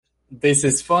This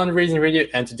is Fundraising Radio,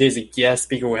 and today's a guest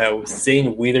speaker. We have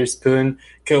Zane Whitherspoon,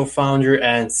 co-founder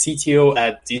and CTO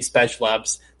at Dispatch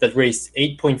Labs, that raised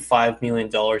 $8.5 million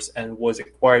and was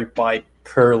acquired by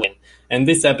Perlin. And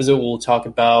this episode, we'll talk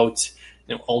about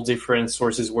all different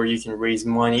sources where you can raise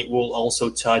money. We'll also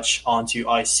touch onto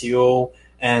ICO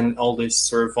and all this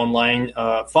sort of online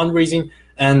fundraising,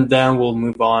 and then we'll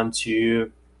move on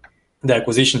to the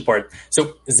acquisition part.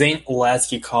 So Zane, let's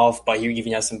kick off by you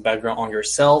giving us some background on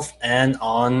yourself and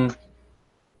on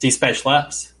Dispatch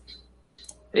Labs.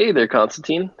 Hey there,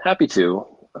 Constantine. Happy to.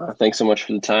 Thanks so much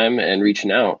for the time and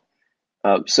reaching out.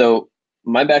 So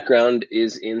my background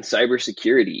is in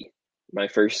cybersecurity. My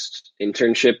first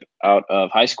internship out of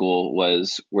high school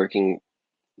was working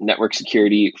network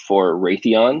security for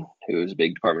Raytheon, who is a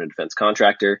big Department of Defense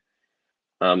contractor.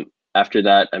 After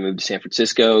that, I moved to San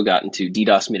Francisco, got into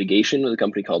DDoS mitigation with a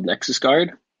company called NexusGuard.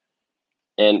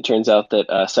 And it turns out that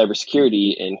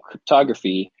cybersecurity and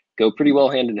cryptography go pretty well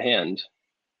hand in hand.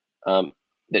 That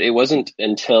it wasn't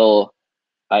until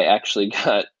I actually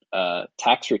got a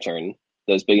tax return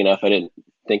that was big enough I didn't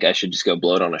think I should just go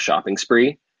blow it on a shopping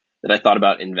spree that I thought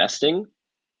about investing.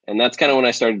 And that's kind of when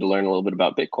I started to learn a little bit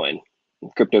about Bitcoin,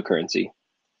 cryptocurrency.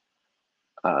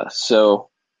 So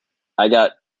I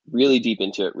got really deep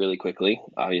into it really quickly.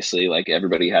 Obviously, like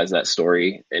everybody has that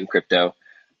story in crypto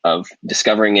of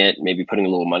discovering it, maybe putting a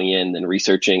little money in, then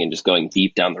researching and just going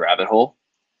deep down the rabbit hole.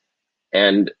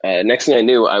 And next thing I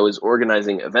knew, I was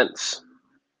organizing events.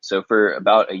 So for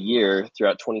about a year,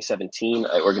 throughout 2017,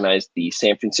 I organized the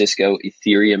San Francisco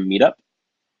Ethereum meetup,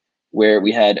 where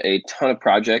we had a ton of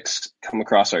projects come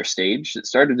across our stage. It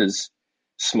started as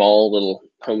small little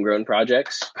homegrown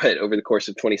projects, but over the course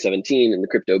of 2017 and the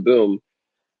crypto boom,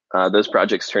 those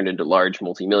projects turned into large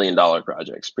multi-million-dollar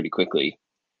projects pretty quickly.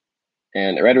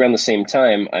 And right around the same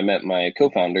time, I met my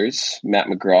co-founders, Matt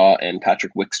McGraw and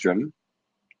Patrick Wickstrom,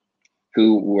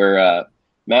 who were,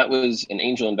 Matt was an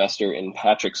angel investor in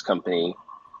Patrick's company,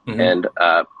 and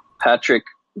Patrick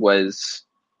was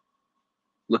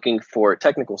looking for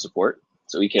technical support.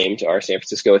 So he came to our San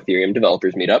Francisco Ethereum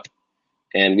developers meetup,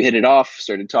 and we hit it off,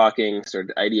 started talking,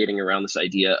 started ideating around this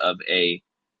idea of a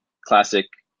classic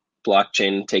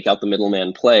blockchain take out the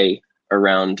middleman play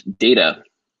around data,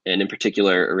 and in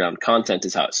particular around content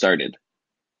is how it started.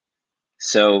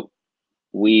 So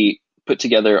we put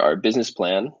together our business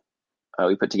plan.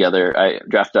 I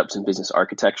drafted up some business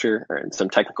architecture and some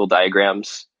technical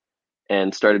diagrams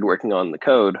and started working on the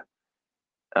code.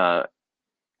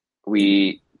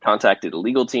 We contacted a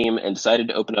legal team and decided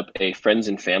to open up a friends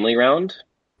and family round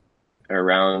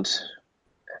around,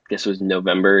 I guess it was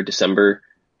November, December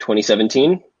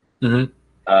 2017.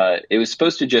 It was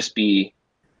supposed to just be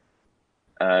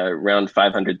around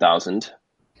 500,000,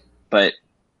 but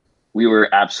we were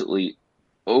absolutely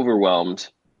overwhelmed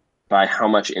by how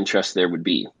much interest there would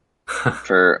be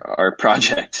for our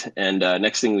project. And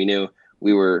next thing we knew,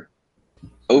 we were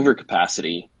over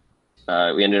capacity.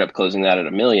 We ended up closing that at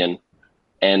 $1 million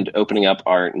and opening up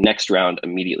our next round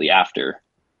immediately after.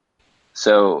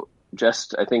 So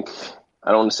I think, I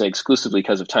don't want to say exclusively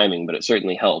because of timing, but it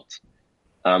certainly helped.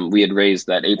 We had raised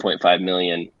that $8.5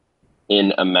 million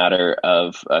in a matter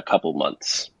of a couple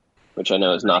months, which I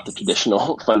know is not the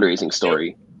traditional fundraising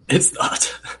story. It's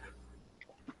not.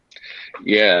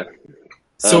 Yeah.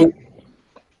 So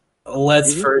let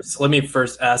me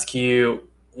first ask you,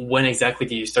 when exactly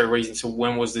did you start raising? So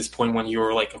when was this point when you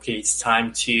were like, okay, it's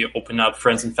time to open up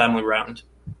friends and family round?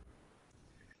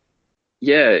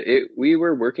 Yeah, we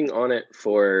were working on it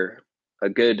for a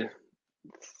good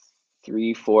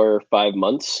 3, 4, 5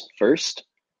 months first,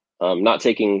 not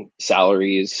taking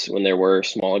salaries when there were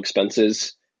small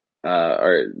expenses.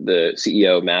 The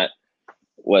CEO, Matt,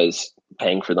 was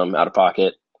paying for them out of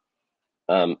pocket.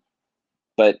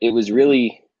 But it was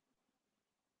really,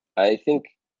 I don't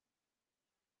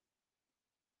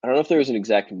know if there was an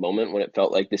exact moment when it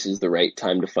felt like this is the right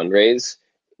time to fundraise.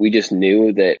 We just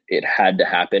knew that it had to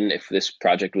happen if this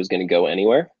project was going to go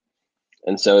anywhere.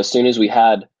 And so as soon as we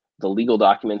had the legal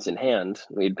documents in hand,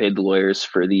 we had paid the lawyers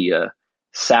for the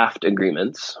SAFT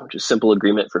agreements, which is Simple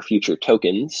Agreement for Future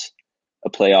Tokens, a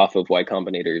play off of Y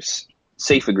Combinator's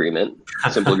SAFE agreement,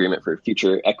 Simple Agreement for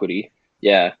Future Equity.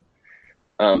 Yeah.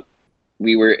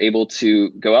 We were able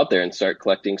to go out there and start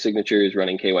collecting signatures,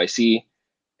 running KYC,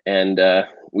 and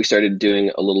we started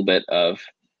doing a little bit of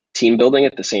team building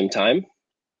at the same time.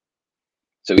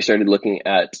 So we started looking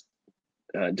at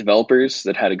developers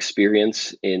that had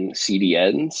experience in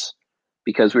CDNs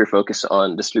because we were focused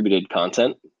on distributed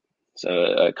content. So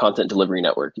a content delivery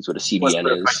network is what a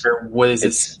CDN is. What is a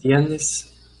CDN?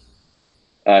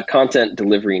 Content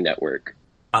delivery network.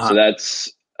 So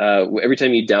that's every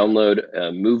time you download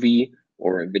a movie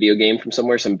or a video game from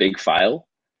somewhere, some big file,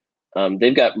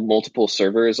 they've got multiple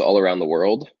servers all around the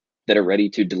world that are ready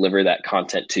to deliver that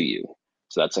content to you.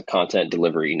 So that's a content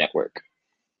delivery network.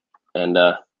 And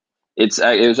it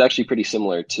was actually pretty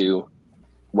similar to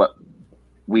what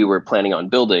we were planning on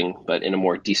building, but in a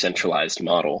more decentralized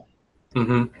model.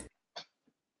 Mm-hmm.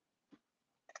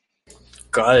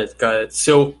 Got it.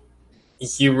 So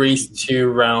you raised 2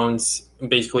 rounds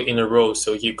basically in a row.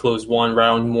 So you closed 1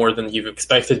 round more than you've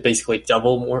expected, basically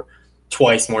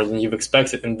twice more than you've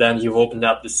expected, and then you've opened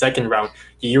up the second round.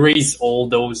 Did you raise all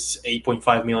those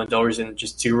 $8.5 million in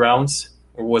just 2 rounds,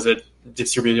 or was it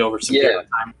distributed over some period of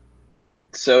time?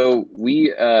 So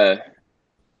we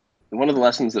one of the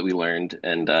lessons that we learned,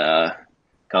 and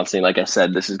Constantine, like I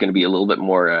said, this is going to be a little bit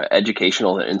more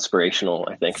educational and inspirational.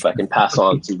 I think if I can pass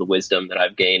on some of the wisdom that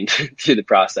I've gained through the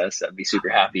process, I'd be super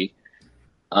happy.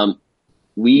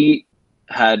 We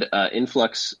had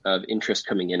influx of interest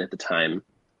coming in at the time,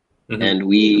 mm-hmm. and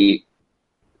we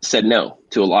said no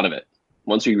to a lot of it.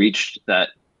 Once we reached that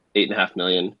 8.5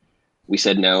 million, we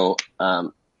said no.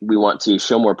 We want to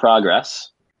show more progress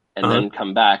and then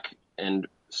come back and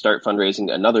start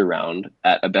fundraising another round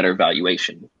at a better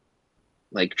valuation,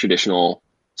 like traditional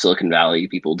Silicon Valley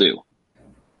people do.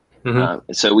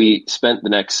 Mm-hmm. So we spent the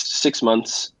next 6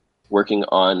 months working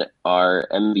on our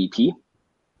MVP.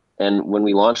 And when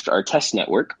we launched our test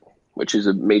network, which is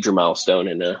a major milestone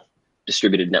in a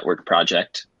distributed network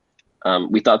project,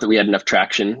 we thought that we had enough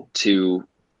traction to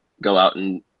go out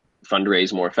and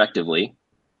fundraise more effectively.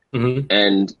 Mm-hmm.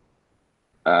 And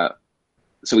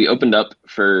so we opened up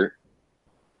for,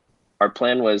 our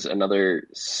plan was another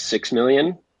 6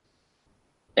 million.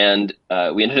 And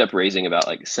we ended up raising about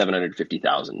like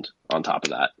 750,000 on top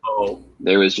of that. Oh,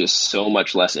 there was just so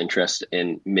much less interest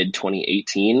in mid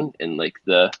 2018 and like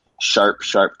the sharp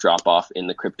drop off in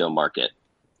the crypto market.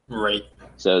 Right.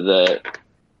 So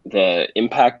the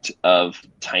impact of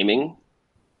timing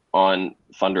on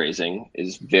fundraising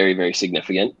is very, very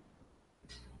significant.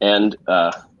 And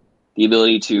the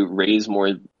ability to raise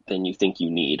more than you think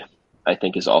you need, I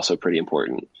think, is also pretty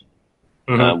important.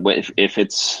 Mm-hmm. If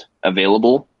it's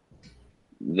available,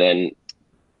 then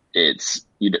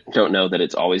you don't know that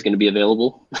it's always going to be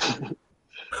available.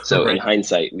 So right. In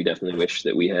hindsight, we definitely wish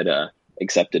that we had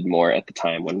accepted more at the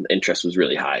time when interest was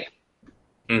really high.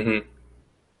 Mm-hmm.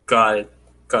 Got it.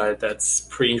 That's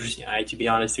pretty interesting. I, to be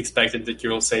honest, expected that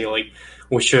you'll say like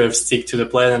we should have stick to the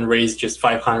plan and raised just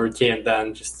 500K and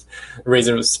then just raise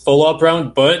a follow-up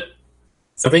round, but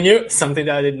something new, something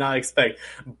that I did not expect.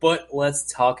 But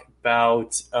let's talk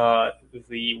about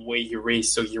the way you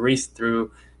raised. So you raised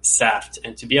through SAFT,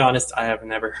 and to be honest, I have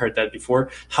never heard that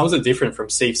before. How is it different from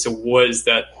SAFE? So what is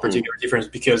that particular difference?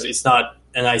 Because it's not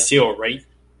an ICO, right?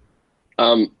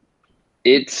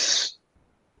 It's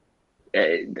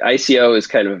ICO is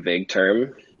kind of a vague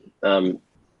term.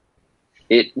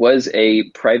 It was a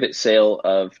private sale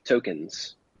of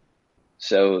tokens.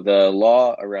 So the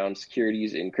law around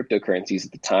securities in cryptocurrencies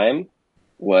at the time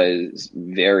was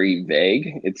very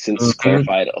vague. It's since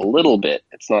clarified a little bit.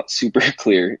 It's not super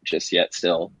clear just yet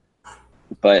still.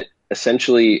 But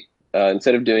essentially,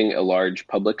 instead of doing a large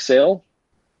public sale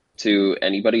to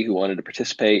anybody who wanted to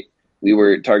participate, we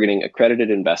were targeting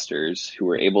accredited investors who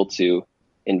were able to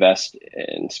invest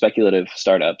in speculative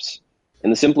startups.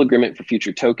 And the simple agreement for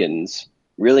future tokens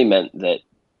really meant that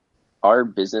our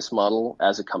business model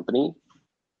as a company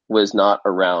was not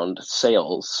around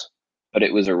sales, but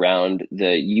it was around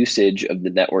the usage of the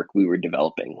network we were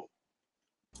developing.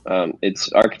 It's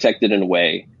architected in a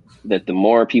way that the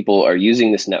more people are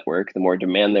using this network, the more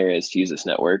demand there is to use this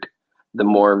network, the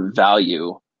more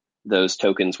value those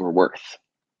tokens were worth.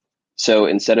 So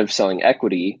instead of selling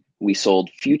equity, we sold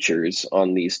futures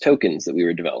on these tokens that we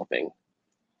were developing.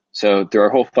 So through our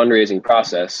whole fundraising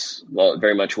process, well, it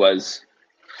very much was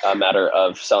a matter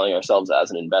of selling ourselves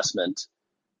as an investment.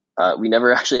 We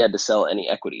never actually had to sell any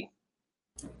equity.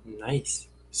 Nice.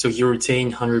 So you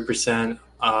retain 100%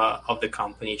 of the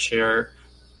company share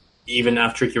even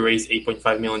after you raised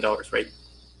 $8.5 million, right?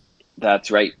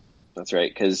 That's right.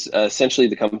 Because essentially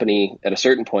the company at a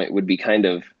certain point would be kind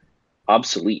of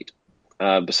obsolete.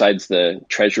 Besides the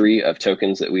treasury of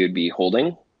tokens that we would be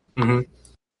holding,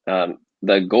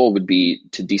 the goal would be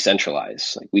to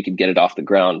decentralize. Like we could get it off the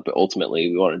ground, but ultimately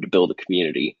we wanted to build a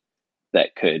community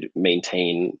that could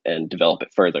maintain and develop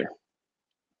it further.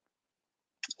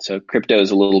 So crypto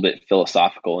is a little bit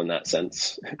philosophical in that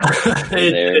sense.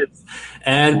 It is.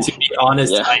 And to be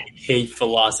honest, yeah. I hate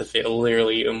philosophy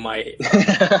literally in my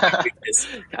weakness.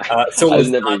 So I was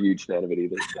never a huge fan of it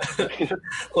either.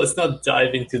 Let's not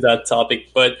dive into that topic,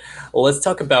 but let's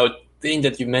talk about thing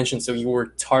that you mentioned, so you were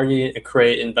targeting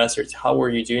accredited investors. How were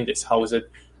you doing this? How was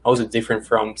it different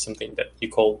from something that you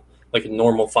call like a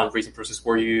normal fundraising process?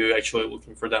 Were you actually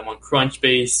looking for them on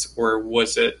Crunchbase, or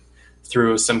was it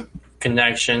through some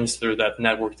connections through that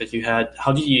network that you had?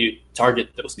 How did you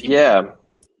target those people?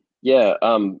 Yeah.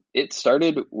 It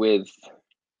started with,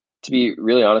 to be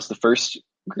really honest, the first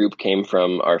group came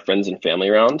from our friends and family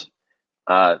round.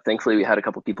 Thankfully, we had a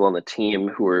couple people on the team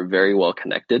who were very well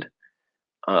connected.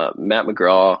 Matt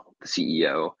McGraw, the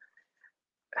CEO,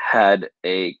 had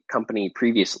a company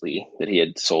previously that he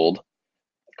had sold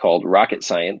called Rocket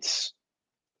Science,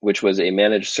 which was a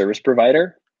managed service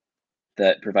provider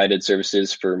that provided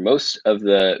services for most of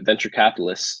the venture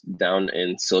capitalists down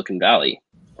in Silicon Valley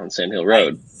on Sand Hill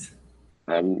Road. Nice.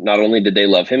 Not only did they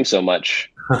love him so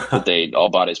much that they all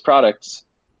bought his products,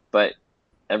 but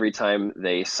every time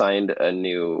they signed a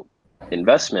new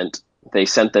investment, they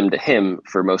sent them to him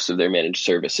for most of their managed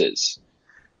services.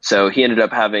 So he ended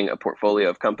up having a portfolio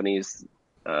of companies,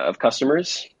 of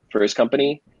customers for his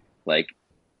company, like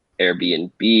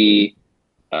Airbnb,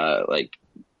 like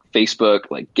Facebook,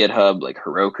 like GitHub, like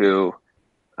Heroku,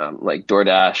 like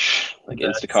DoorDash, like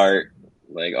That's Instacart,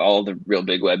 like all the real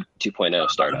big Web 2.0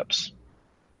 startups.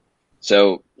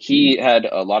 So he had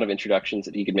a lot of introductions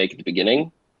that he could make at the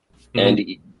beginning. And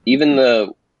even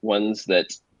the ones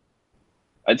that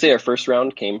I'd say our first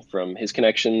round came from his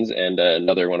connections and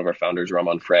another one of our founders,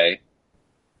 Ramon Frey,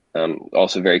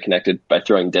 also very connected by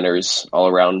throwing dinners all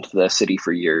around the city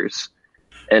for years.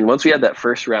 And once we had that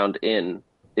first round in,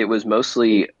 it was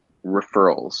mostly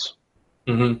referrals.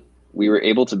 We were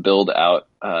able to build out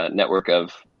a network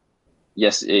of,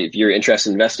 yes, if you're interested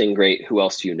in investing, great. Who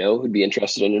else do you know who'd be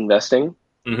interested in investing?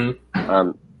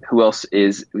 Who else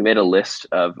is, we made a list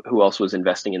of who else was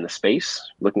investing in the space,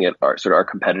 looking at our sort of our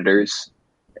competitors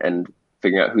and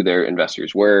figuring out who their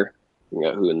investors were, figuring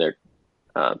out who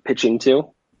they're pitching to,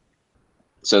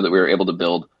 so that we were able to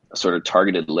build a sort of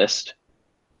targeted list.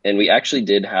 And we actually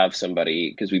did have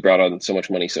somebody, because we brought on so much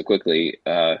money so quickly,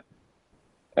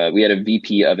 we had a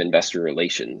VP of investor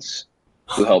relations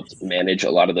who helped manage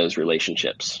a lot of those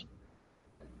relationships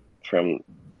from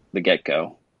the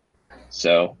get-go.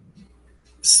 So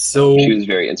she was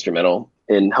very instrumental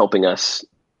in helping us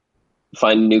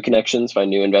find new connections, find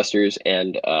new investors,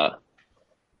 and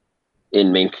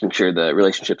in making sure the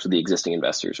relationships with the existing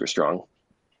investors were strong.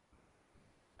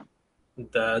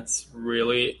 That's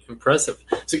really impressive.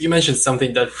 So you mentioned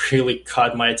something that really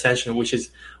caught my attention, which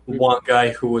is one guy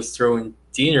who was throwing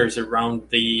dinners around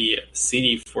the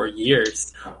city for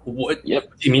years. What do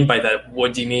you mean by that?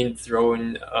 What do you mean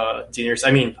throwing dinners?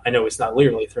 I mean, I know it's not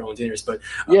literally throwing dinners, but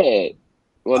yeah.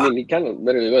 Well, I mean, he kind of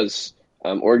literally was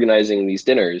organizing these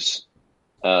dinners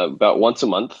about once a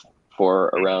month for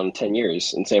around 10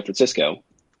 years in San Francisco.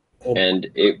 And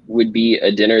it would be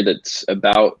a dinner that's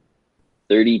about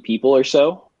 30 people or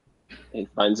so. He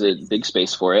finds a big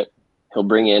space for it. He'll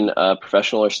bring in a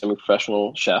professional or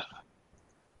semi-professional chef.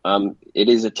 It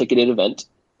is a ticketed event,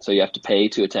 so you have to pay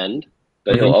to attend,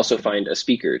 but he'll also find a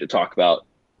speaker to talk about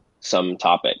some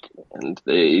topic. And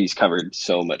he's covered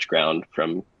so much ground,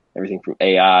 from everything from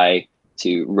AI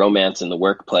to romance in the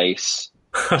workplace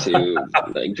to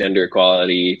like gender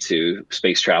equality to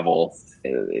space travel.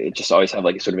 It just always have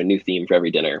like a sort of a new theme for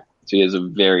every dinner. So he has a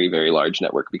very, very large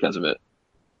network because of it.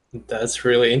 That's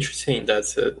really interesting.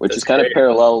 Which is kind of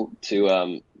parallel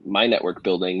to my network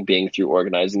building being through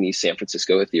organizing the San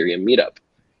Francisco Ethereum meetup.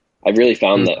 I've really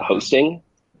found that hosting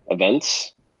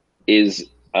events is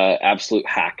an absolute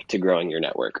hack to growing your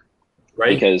network.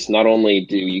 Right. Because not only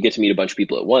do you get to meet a bunch of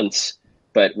people at once,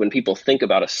 but when people think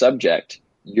about a subject,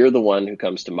 you're the one who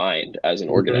comes to mind as an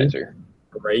organizer.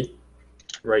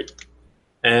 Right.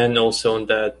 And also on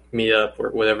that meetup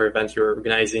or whatever event you're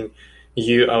organizing,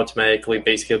 you automatically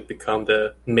basically become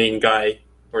the main guy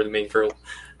or the main girl,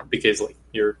 because like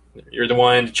you're the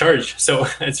one in charge. So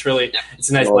it's really it's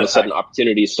a nice. And all of a sudden,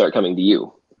 opportunities start coming to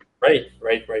you. Right.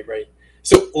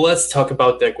 So let's talk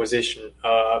about the acquisition.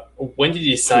 When did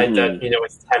you decide that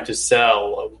it's time to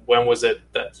sell? When was it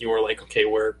that you were like, okay,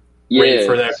 we're ready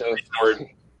for that? So,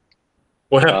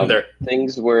 what happened there?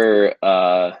 Things were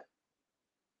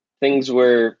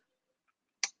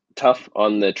tough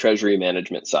on the treasury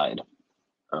management side.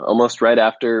 Almost right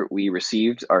after we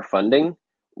received our funding,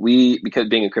 because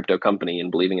being a crypto company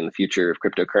and believing in the future of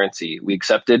cryptocurrency, we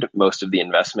accepted most of the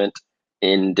investment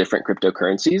in different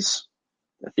cryptocurrencies,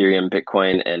 Ethereum,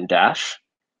 Bitcoin, and Dash.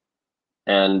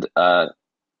 And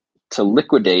to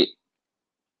liquidate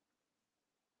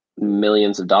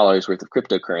millions of dollars worth of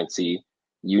cryptocurrency,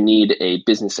 you need a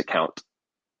business account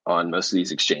on most of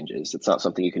these exchanges. It's not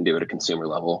something you can do at a consumer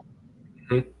level.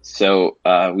 So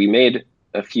we made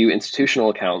a few institutional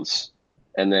accounts,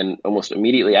 and then almost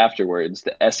immediately afterwards,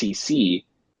 the SEC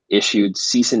issued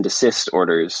cease and desist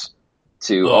orders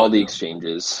to Oh all the no.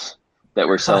 exchanges that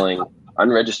were selling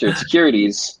unregistered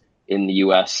securities in the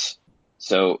US.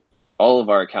 So all of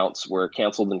our accounts were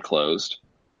canceled and closed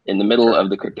in the middle of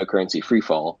the cryptocurrency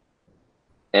freefall.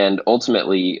 And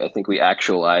ultimately, I think we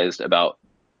actualized about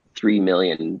 3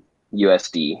 million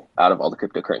USD out of all the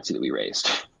cryptocurrency that we raised.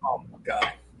 Oh my god. All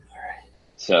right.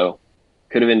 So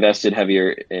could have invested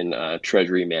heavier in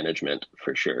treasury management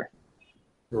for sure.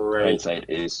 Right. Hindsight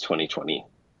is 2020.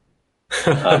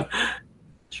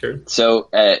 Sure. So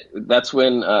that's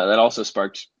when that also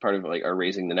sparked part of like our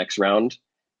raising the next round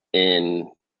in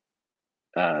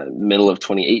middle of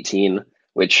 2018,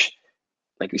 which,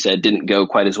 like we said, didn't go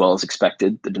quite as well as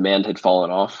expected. The demand had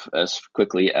fallen off as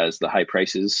quickly as the high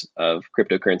prices of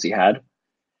cryptocurrency had.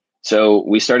 So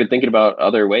we started thinking about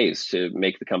other ways to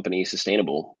make the company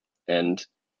sustainable. And,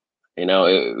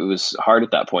 it was hard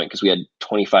at that point because we had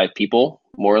 25 people,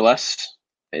 more or less,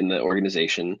 in the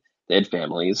organization. They had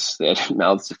families, they had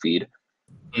mouths to feed.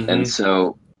 And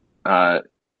so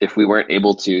if we weren't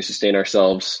able to sustain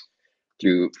ourselves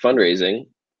through fundraising,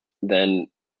 then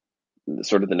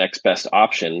sort of the next best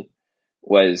option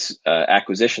was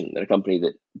acquisition at a company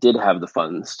that did have the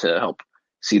funds to help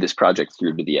see this project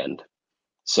through to the end.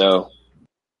 So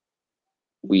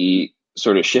we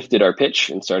sort of shifted our pitch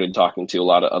and started talking to a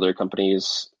lot of other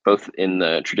companies, both in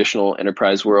the traditional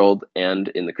enterprise world and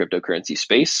in the cryptocurrency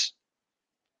space.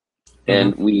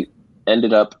 And we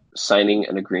ended up signing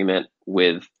an agreement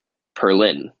with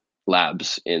Perlin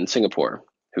Labs in Singapore,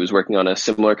 who was working on a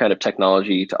similar kind of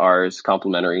technology to ours,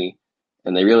 complementary,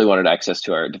 and they really wanted access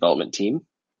to our development team.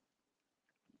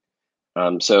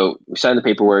 So we signed the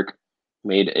paperwork,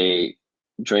 made a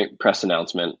joint press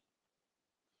announcement,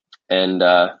 and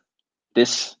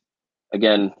this,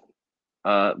 again,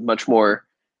 much more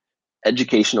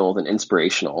educational than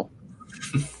inspirational.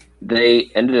 They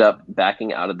ended up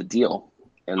backing out of the deal,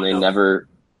 and they never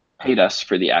paid us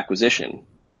for the acquisition.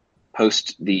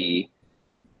 Post the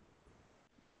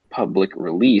public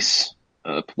release,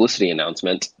 publicity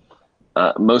announcement,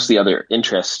 most of the other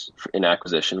interest in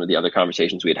acquisition with the other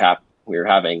conversations we were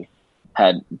having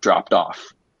had dropped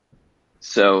off.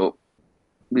 So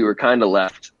we were kind of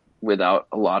left without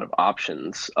a lot of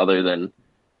options other than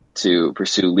to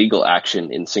pursue legal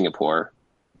action in Singapore,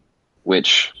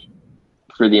 which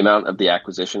for the amount of the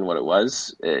acquisition, what it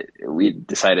was, we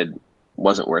decided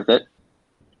wasn't worth it.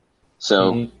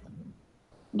 So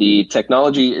the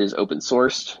technology is open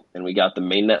sourced, and we got the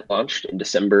mainnet launched in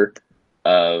December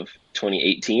of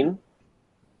 2018.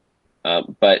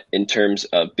 But in terms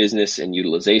of business and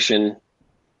utilization,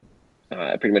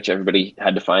 pretty much everybody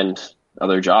had to find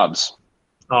other jobs.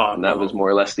 And that was more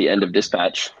or less the end of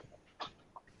Dispatch.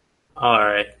 All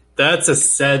right. That's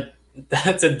a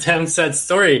damn sad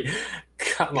story.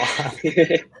 Come on.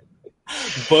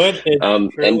 But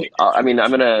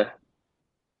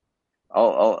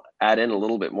I'll add in a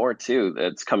little bit more too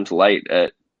that's come to light.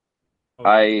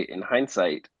 I, in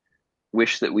hindsight,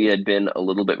 wish that we had been a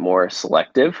little bit more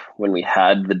selective when we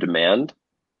had the demand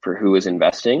for who was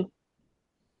investing.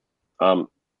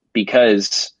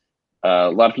 Because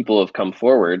a lot of people have come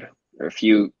forward, or a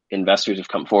few investors have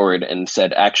come forward and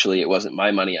said, actually, it wasn't my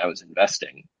money I was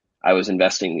investing. I was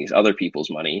investing these other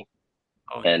people's money.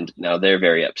 And now they're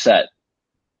very upset,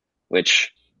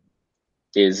 which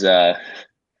is a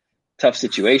tough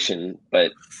situation,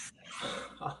 but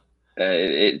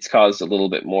it's caused a little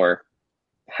bit more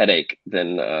headache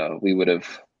than we would have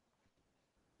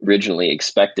originally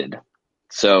expected.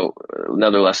 So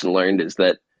another lesson learned is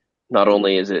that not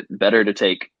only is it better to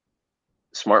take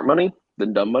smart money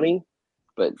than dumb money,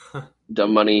 but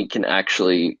dumb money can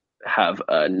actually have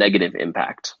a negative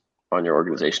impact on your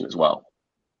organization as well.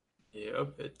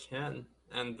 Yep, it can.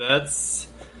 And that's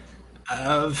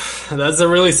a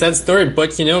really sad story,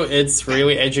 but it's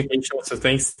really educational. So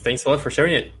thanks a lot for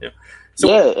sharing it.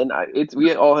 And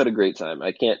we all had a great time.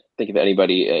 I can't think of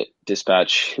anybody at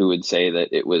Dispatch who would say that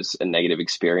it was a negative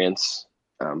experience.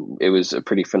 It was a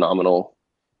pretty phenomenal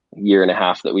year and a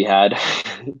half that we had,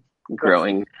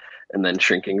 growing and then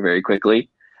shrinking very quickly.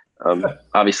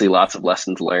 Obviously, lots of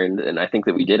lessons learned, and I think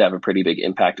that we did have a pretty big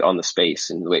impact on the space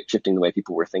and shifting the way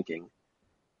people were thinking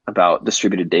about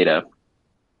distributed data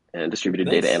and distributed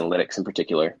data analytics in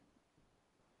particular.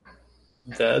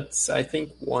 That's, I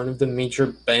think, one of the major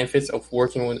benefits of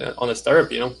working on a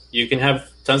startup. You can have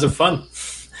tons of fun.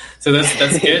 So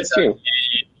that's good. True.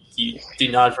 You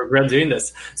do not regret doing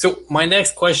this. So my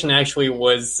next question actually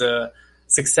was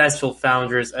successful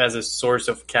founders as a source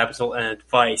of capital and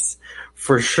advice.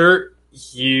 For sure,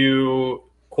 you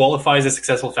qualify as a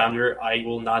successful founder. I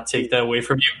will not take that away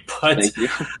from you. But Thank you.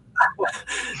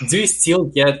 do you still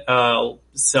get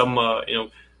some,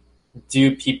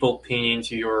 do people ping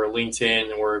into your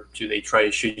LinkedIn, or do they try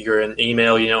to shoot you an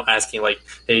email, asking like,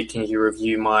 hey, can you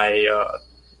review my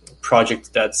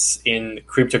project that's in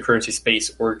cryptocurrency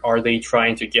space, or are they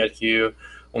trying to get you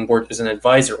on board as an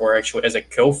advisor or actually as a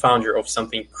co-founder of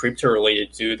something crypto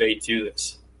related? Do they do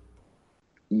this?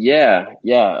 Yeah.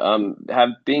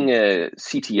 Being a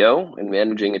CTO and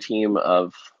managing a team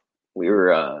of, we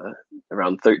were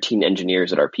around 13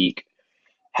 engineers at our peak,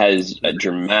 has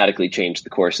dramatically changed the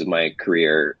course of my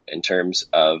career in terms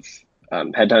of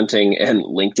headhunting and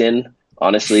LinkedIn.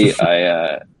 Honestly,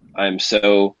 I'm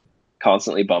so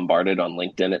constantly bombarded on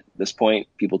LinkedIn at this point.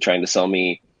 People trying to sell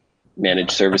me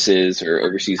managed services or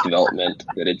overseas development,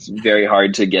 that it's very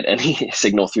hard to get any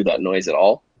signal through that noise at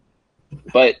all.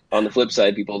 But on the flip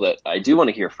side, people that I do want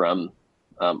to hear from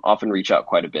often reach out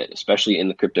quite a bit, especially in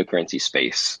the cryptocurrency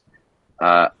space.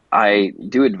 I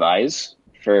do advise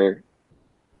for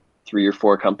 3 or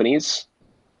 4 companies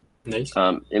Nice.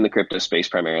 in the crypto space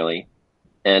primarily,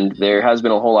 and there has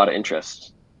been a whole lot of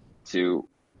interest to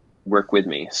work with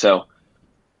me. So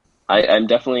I'm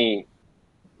definitely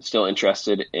still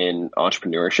interested in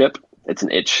entrepreneurship. It's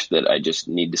an itch that I just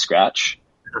need to scratch.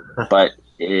 But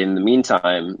in the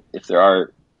meantime, if there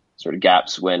are sort of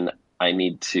gaps when I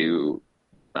need to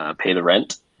pay the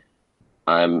rent,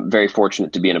 I'm very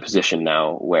fortunate to be in a position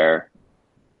now where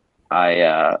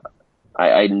I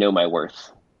know my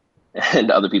worth,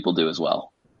 and other people do as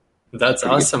well. That's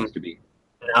Pretty good awesome. place to be.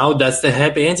 Now that's the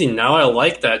happy ending. Now I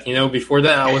like that. Before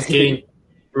that I was getting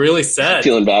really sad.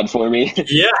 Feeling bad for me?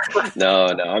 Yeah. No,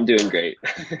 I'm doing great.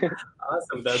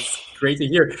 Awesome. That's great to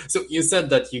hear. So you said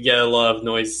that you get a lot of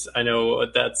noise. I know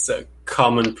that's a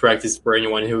common practice for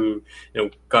anyone who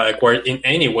got acquired in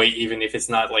any way, even if it's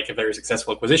not like a very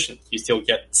successful acquisition. You still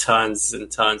get tons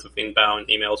and tons of inbound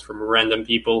emails from random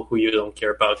people who you don't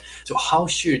care about. So how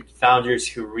should founders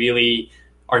who really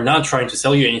are not trying to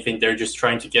sell you anything, they're just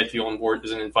trying to get you on board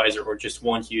as an advisor or just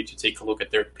want you to take a look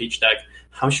at their pitch deck,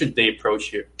 how should they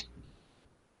approach you?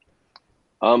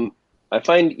 I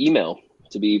find email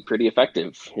to be pretty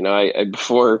effective. I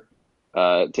before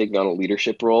taking on a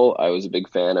leadership role, I was a big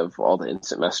fan of all the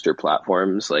instant messenger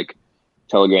platforms like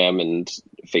Telegram and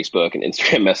Facebook and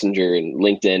Instagram Messenger and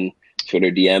LinkedIn,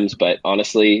 Twitter DMs. But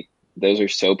honestly, those are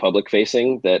so public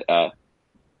facing that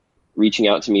reaching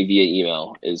out to me via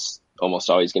email is almost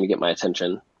always going to get my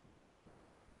attention.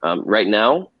 Right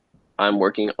now, I'm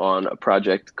working on a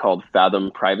project called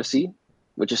Fathom Privacy,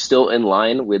 which is still in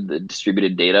line with the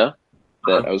distributed data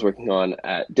that I was working on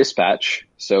at Dispatch.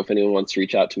 So if anyone wants to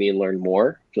reach out to me and learn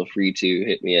more, feel free to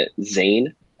hit me at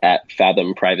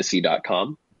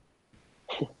zane@fathomprivacy.com.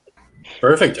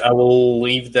 Perfect. I will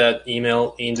leave that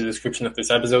email in the description of this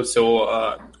episode.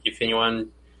 So if anyone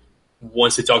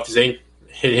wants to talk to Zane,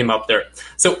 hit him up there.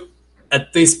 So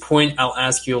at this point, I'll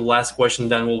ask you a last question,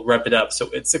 then we'll wrap it up. So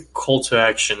it's a call to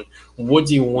action. What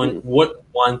do you want? What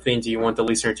one thing do you want the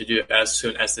listener to do as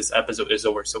soon as this episode is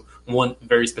over? So one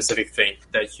very specific thing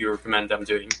that you recommend them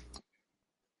doing.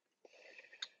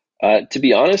 To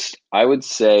be honest, I would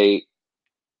say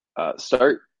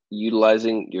start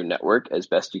utilizing your network as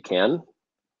best you can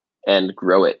and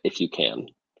grow it if you can.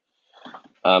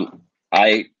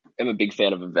 I am a big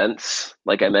fan of events.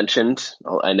 Like I mentioned,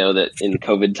 I know that in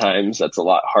COVID times, that's a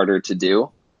lot harder to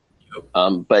do.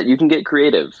 But you can get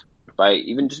creative by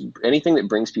even just anything that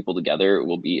brings people together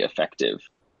will be effective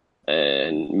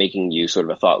and making you sort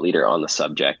of a thought leader on the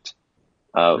subject.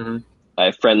 I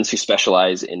have friends who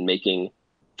specialize in making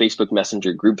Facebook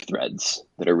Messenger group threads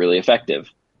that are really effective.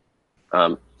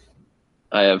 I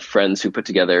have friends who put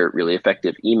together really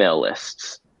effective email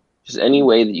lists. Just any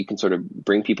way that you can sort of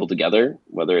bring people together,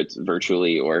 whether it's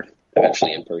virtually or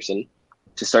eventually in person,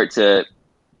 to start to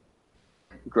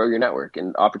grow your network,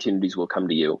 and opportunities will come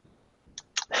to you.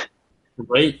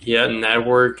 Right. Yeah,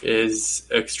 network is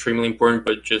extremely important,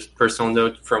 but just personal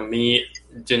note from me,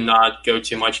 do not go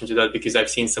too much into that, because I've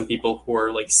seen some people who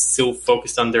are like so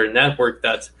focused on their network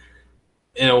that,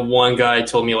 one guy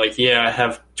told me like, yeah, I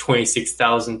have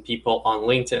 26,000 people on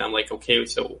LinkedIn. I'm like, okay,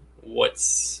 so what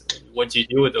do you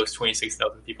do with those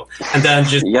 26,000 people? And then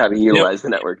just you got to utilize the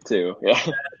network too. Yeah.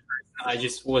 I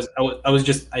just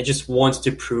wanted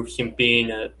to prove him being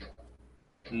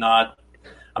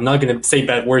I'm not going to say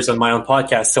bad words on my own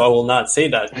podcast, so I will not say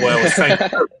that. What I was trying to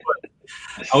do,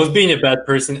 I was being a bad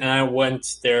person, and I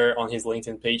went there on his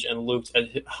LinkedIn page and looked at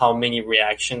how many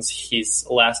reactions his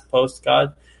last post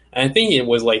got. And I think it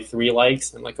was like 3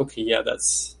 likes. I'm like, okay, yeah,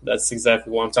 that's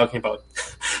exactly what I'm talking about.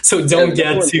 So Yeah, don't the number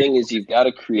get one too thing is you've got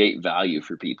to create value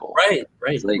for people. right, It's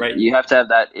right, like right. you have to have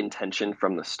that intention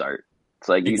from the start. It's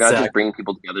like you're not just Exactly. bringing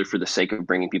people together for the sake of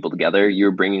bringing people together.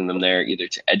 You're bringing them there either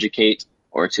to educate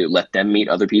or to let them meet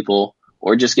other people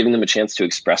or just giving them a chance to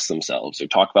express themselves or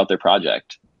talk about their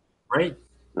project. Right.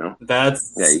 You know?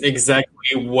 That's Yeah.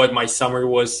 exactly what my summer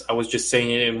was. I was just saying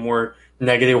it in a more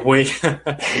negative way.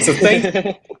 So thanks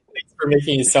for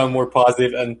making it sound more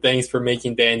positive, and thanks for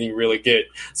making the ending really good.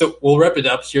 So we'll wrap it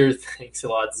up here. Thanks a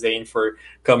lot, Zane, for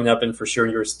coming up and for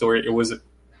sharing your story. It was a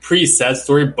pretty sad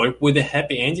story, but with a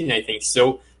happy ending, I think.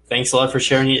 So thanks a lot for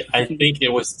sharing it. I think it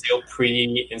was still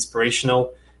pretty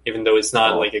inspirational, even though it's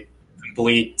not Oh, like a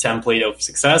complete template of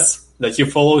success that you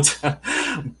followed,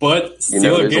 but you know,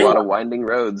 still a there's a good lot one. of winding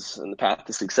roads in the path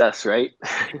to success, right?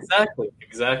 Exactly,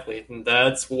 exactly. And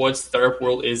that's what Startup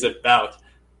World is about.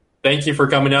 Thank you for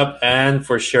coming up and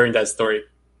for sharing that story.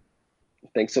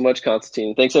 Thanks so much,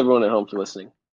 Constantine. Thanks everyone at home for listening.